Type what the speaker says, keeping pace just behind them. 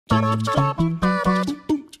When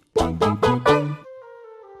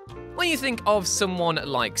you think of someone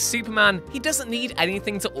like Superman, he doesn't need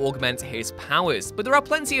anything to augment his powers, but there are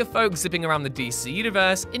plenty of folks zipping around the DC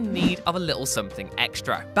universe in need of a little something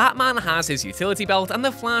extra. Batman has his utility belt and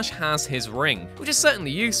the Flash has his ring, which is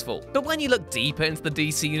certainly useful, but when you look deeper into the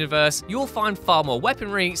DC universe, you'll find far more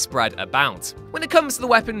weaponry spread about. When it comes to the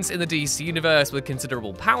weapons in the DC universe with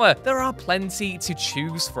considerable power, there are plenty to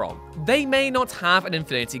choose from. They may not have an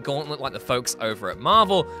Infinity Gauntlet like the folks over at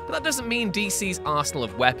Marvel, but that doesn't mean DC's arsenal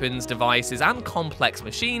of weapons, devices, and complex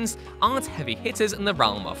machines aren't heavy hitters in the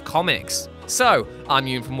realm of comics. So, I'm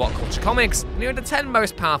Yoon from What Culture Comics, and here are the 10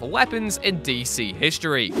 most powerful weapons in DC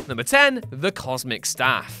history. Number 10, the Cosmic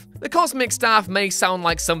Staff. The Cosmic Staff may sound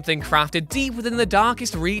like something crafted deep within the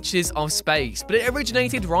darkest reaches of space, but it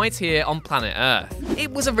originated right here on planet Earth.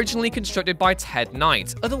 It was originally constructed by Ted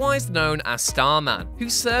Knight, otherwise known as Starman, who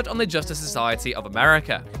served on the Justice Society of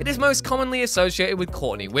America. It is most commonly associated with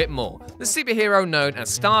Courtney Whitmore, the superhero known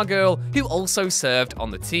as Stargirl, who also served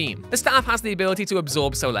on the team. The staff has the ability to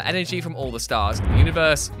absorb solar energy from all the stars in the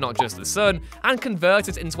universe, not just the sun, and convert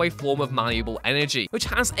it into a form of malleable energy, which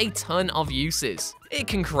has a ton of uses. It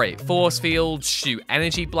can create force fields, shoot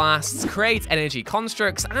energy blasts, create energy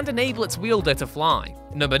constructs, and enable its wielder to fly.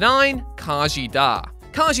 Number 9, Khaji-Da.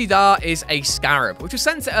 Khaji-Da is a scarab, which was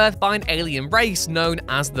sent to Earth by an alien race known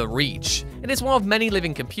as the Reach. It is one of many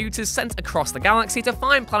living computers sent across the galaxy to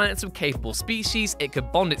find planets with capable species it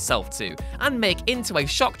could bond itself to, and make into a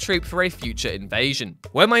shock troop for a future invasion.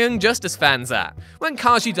 Where my Young Justice fans at? When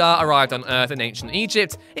Khaji-Da arrived on Earth in ancient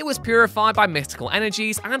Egypt, it was purified by mystical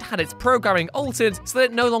energies and had its programming altered so that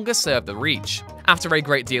it no longer served the Reach. After a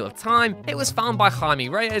great deal of time, it was found by Jaime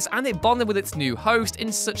Reyes and it bonded with its new host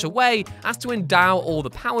in such a way as to endow all the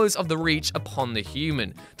powers of the Reach upon the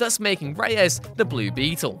human, thus making Reyes the Blue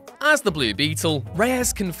Beetle. As the Blue Beetle,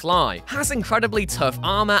 Reyes can fly, has incredibly tough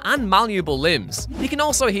armor and malleable limbs. He can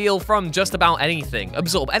also heal from just about anything,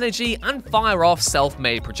 absorb energy, and fire off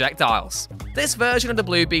self-made projectiles. This version of the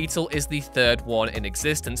Blue Beetle is the third one in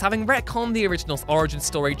existence, having retconned the original origin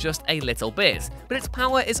story just a little bit, but its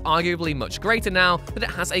power is arguably much greater now that it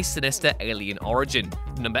has a sinister alien origin.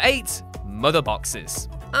 Number 8, Mother Boxes.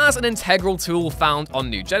 As an integral tool found on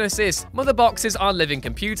New Genesis, Mother Boxes are living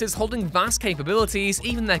computers holding vast capabilities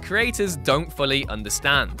even their creators don't fully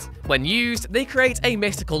understand. When used, they create a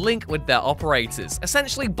mystical link with their operators,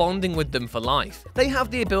 essentially bonding with them for life. They have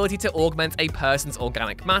the ability to augment a person's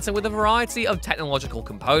organic matter with a variety of technological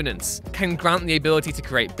components, can grant the ability to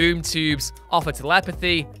create boom tubes, offer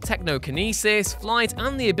telepathy, technokinesis, flight,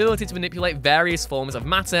 and the ability to manipulate various forms of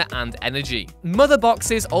matter and energy. Mother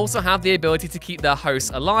Boxes also have the ability to keep their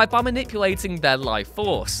hosts alive by manipulating their life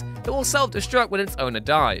force. It will self-destruct when its owner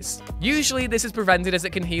dies. Usually this is prevented as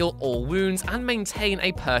it can heal all wounds and maintain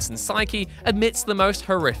a person's psyche amidst the most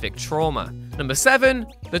horrific trauma. Number 7,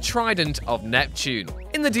 the Trident of Neptune.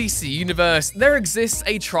 In the DC universe, there exists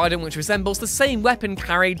a trident which resembles the same weapon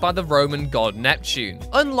carried by the Roman god Neptune.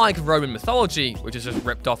 Unlike Roman mythology, which is just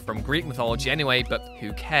ripped off from Greek mythology anyway, but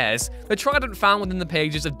who cares, the trident found within the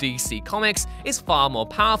pages of DC Comics is far more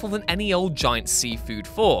powerful than any old giant seafood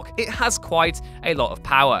fork. It has quite a lot of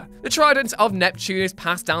power. The Trident of Neptune is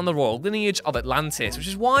passed down the royal lineage of Atlantis, which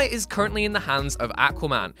is why it is currently in the hands of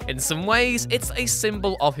Aquaman. In some ways, it's a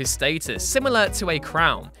symbol of his status, similar to a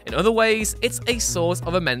crown. In other ways, it's a source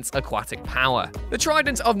of immense aquatic power. The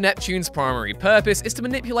Trident of Neptune's primary purpose is to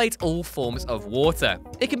manipulate all forms of water.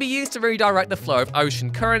 It can be used to redirect the flow of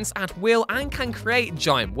ocean currents at will and can create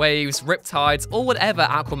giant waves, riptides, or whatever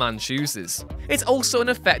Aquaman chooses. It's also an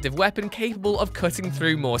effective weapon capable of cutting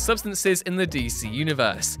through more substances in the DC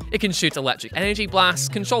universe. It can shoot electric energy blasts,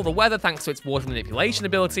 control the weather thanks to its water manipulation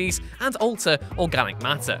abilities, and alter organic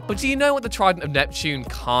matter. But do you know what the Trident of Neptune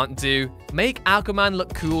can't do? Make Aquaman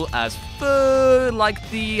look cool as fuck, like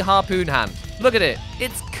the harpoon hand. Look at it,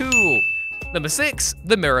 it's cool. Number 6,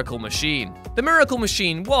 the Miracle Machine. The Miracle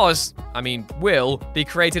Machine will be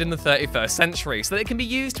created in the 31st century so that it can be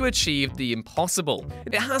used to achieve the impossible.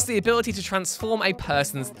 It has the ability to transform a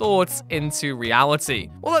person's thoughts into reality.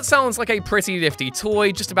 While that sounds like a pretty nifty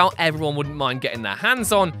toy just about everyone wouldn't mind getting their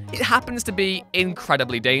hands on, it happens to be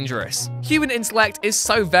incredibly dangerous. Human intellect is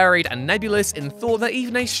so varied and nebulous in thought that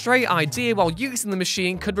even a stray idea while using the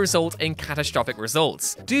machine could result in catastrophic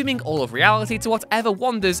results, dooming all of reality to whatever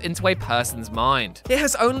wanders into a person's mind. It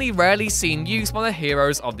has only rarely seen use by the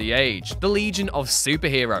heroes of the age. Age, the Legion of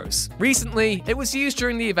Superheroes. Recently, it was used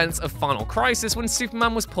during the events of Final Crisis when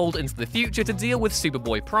Superman was pulled into the future to deal with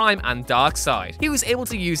Superboy Prime and Darkseid. He was able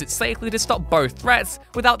to use it safely to stop both threats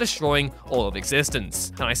without destroying all of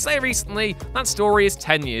existence. And I say recently, that story is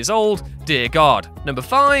 10 years old, dear God. Number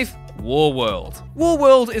 5. Warworld.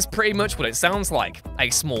 Warworld is pretty much what it sounds like. A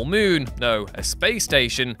small moon, no, a space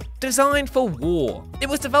station, designed for war. It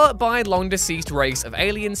was developed by a long-deceased race of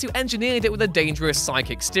aliens who engineered it with a dangerous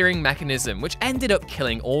psychic steering mechanism, which ended up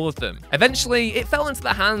killing all of them. Eventually, it fell into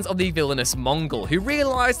the hands of the villainous Mongol, who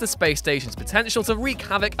realized the space station's potential to wreak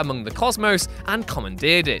havoc among the cosmos and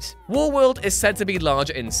commandeered it. Warworld is said to be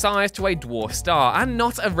larger in size to a dwarf star and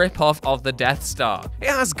not a rip-off of the Death Star. It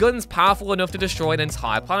has guns powerful enough to destroy an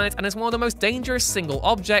entire planet and is one of the most dangerous single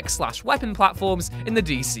object/weapon platforms in the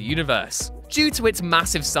DC universe. Due to its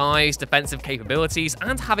massive size, defensive capabilities,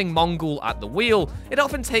 and having Mongol at the wheel, it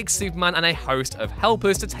often takes Superman and a host of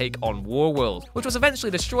helpers to take on Warworld, which was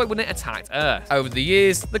eventually destroyed when it attacked Earth. Over the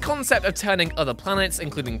years, the concept of turning other planets,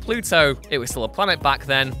 including Pluto, it was still a planet back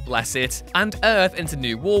then, bless it, and Earth into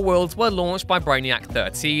new Warworlds were launched by Brainiac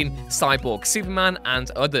 13, Cyborg Superman,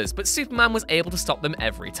 and others, but Superman was able to stop them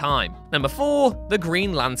every time. Number 4. The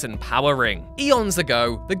Green Lantern Power Ring. Eons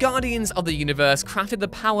ago, the Guardians of the Universe crafted the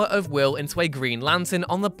power of will into a Green Lantern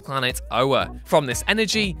on the planet Oa. From this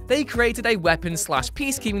energy, they created a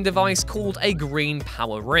weapon/peacekeeping device called a Green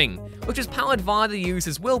Power Ring, which is powered via the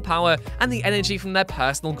user's willpower and the energy from their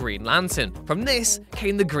personal Green Lantern. From this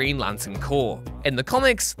came the Green Lantern Corps. In the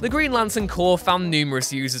comics, the Green Lantern Corps found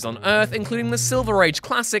numerous users on Earth, including the Silver Age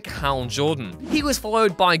classic Hal Jordan. He was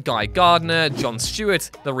followed by Guy Gardner, John Stewart,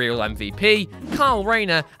 the real MVP, Kyle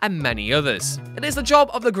Rayner, and many others. It is the job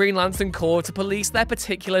of the Green Lantern Corps to police their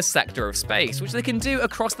particular sector of space, which they can do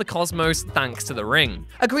across the cosmos thanks to the ring.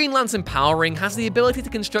 A Green Lantern Power Ring has the ability to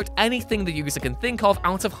construct anything the user can think of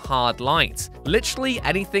out of hard light. Literally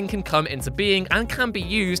anything can come into being and can be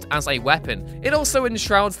used as a weapon. It also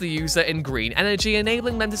enshrouds the user in green energy,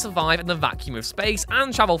 enabling them to survive in the vacuum of space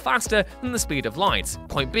and travel faster than the speed of light.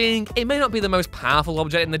 Point being, it may not be the most powerful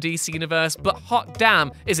object in the DC universe, but hot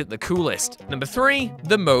damn, is it the coolest. Number 3.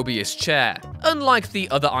 The Mobius Chair. Unlike the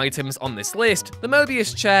other items on this list, the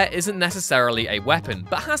Mobius Chair isn't necessarily a weapon,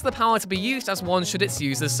 but has the power to be used as one should its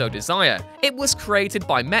users so desire. It was created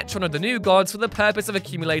by Metron of the New Gods for the purpose of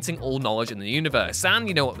accumulating all knowledge in the universe, and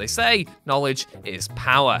you know what they say, knowledge is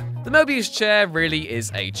power. The Mobius Chair really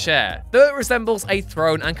is a chair, though it resembles a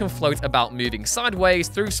throne and can float about moving sideways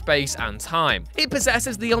through space and time. It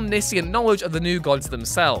possesses the omniscient knowledge of the New Gods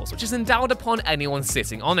themselves, which is endowed upon anyone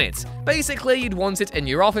sitting on it. Basically, you'd want it in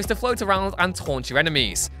your office to float around and taunt your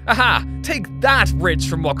enemies. Aha! Take that, Rich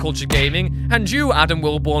from What Culture Gaming, and you, Adam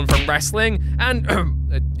Wilborn from Wrestling, and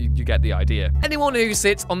you get the idea. Anyone who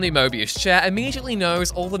sits on the Mobius Chair immediately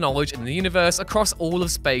knows all the knowledge in the universe across all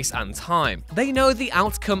of space and time. They know the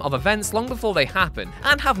outcome of events long before they happen,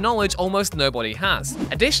 and have knowledge almost nobody has.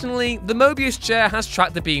 Additionally, the Mobius Chair has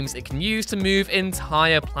tractor beams it can use to move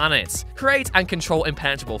entire planets, create and control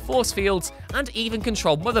impenetrable force fields, and even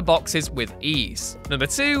control mother boxes with ease. Number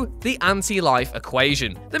 2. The Anti-Life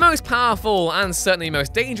Equation. The most powerful and certainly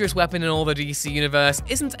most dangerous weapon in all the DC universe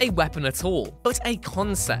isn't a weapon at all, but a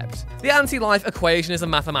concept. The Anti-Life Equation is a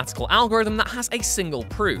mathematical algorithm that has a single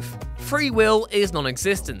proof. Free will is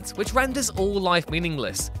non-existent, which renders all life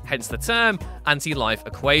meaningless, hence the term Anti-Life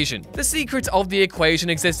Equation. The secret of the equation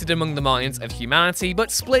existed among the minds of humanity, but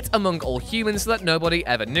split among all humans so that nobody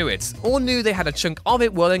ever knew it, or knew they had a chunk of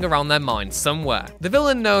it whirling around their minds somewhere. The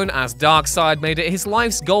villain known as Darkseid made it his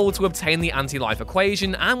life's goal to obtain the Anti-Life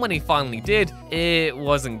Equation, and when he finally did, it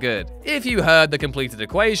wasn't good. If you heard the completed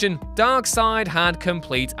equation, Darkseid had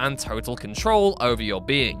complete and total control over your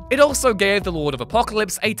being. It also gave the Lord of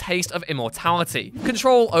Apocalypse a taste of immortality,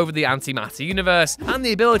 control over the antimatter universe, and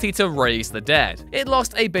the ability to raise the dead. It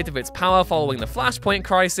lost a bit of its power following the Flashpoint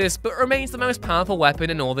crisis, but remains the most powerful weapon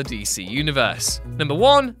in all the DC universe. Number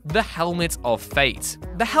 1. The Helmet of Fate.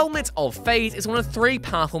 The Helmet of Fate is one of 3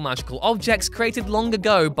 powerful magical objects created long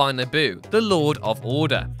ago by Nabu, the Lord of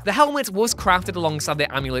Order. The helmet was crafted alongside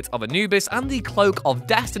the Amulet of Anubis and the Cloak of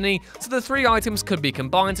Destiny, so the 3 items could be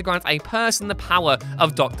combined to grant a person the power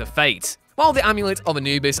of Dr. Fate. While the Amulet of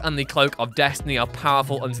Anubis and the Cloak of Destiny are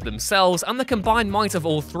powerful unto themselves, and the combined might of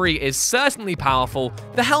all 3 is certainly powerful,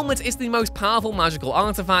 the helmet is the most powerful magical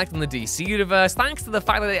artifact in the DC universe thanks to the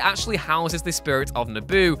fact that it actually houses the spirit of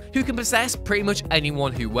Nabu, who can possess pretty much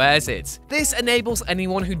anyone who wears it. This enables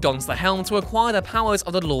anyone who dons the helm to acquire the powers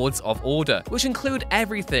of the Lords of Order, which include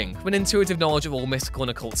everything from an intuitive knowledge of all mystical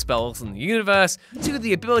and occult spells in the universe, to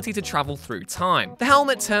the ability to travel through time. The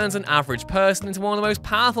helmet turns an average person into one of the most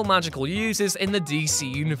powerful magical users uses in the DC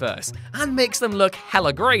universe, and makes them look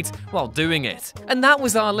hella great while doing it. And that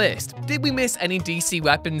was our list. Did we miss any DC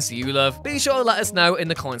weapons you love? Be sure to let us know in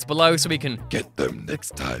the comments below so we can get them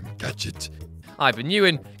next time. Catch it. I've been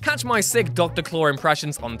Ewan. Catch my sick Dr. Claw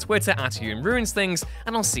impressions on Twitter at EwanRuinsThings,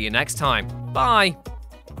 and I'll see you next time. Bye!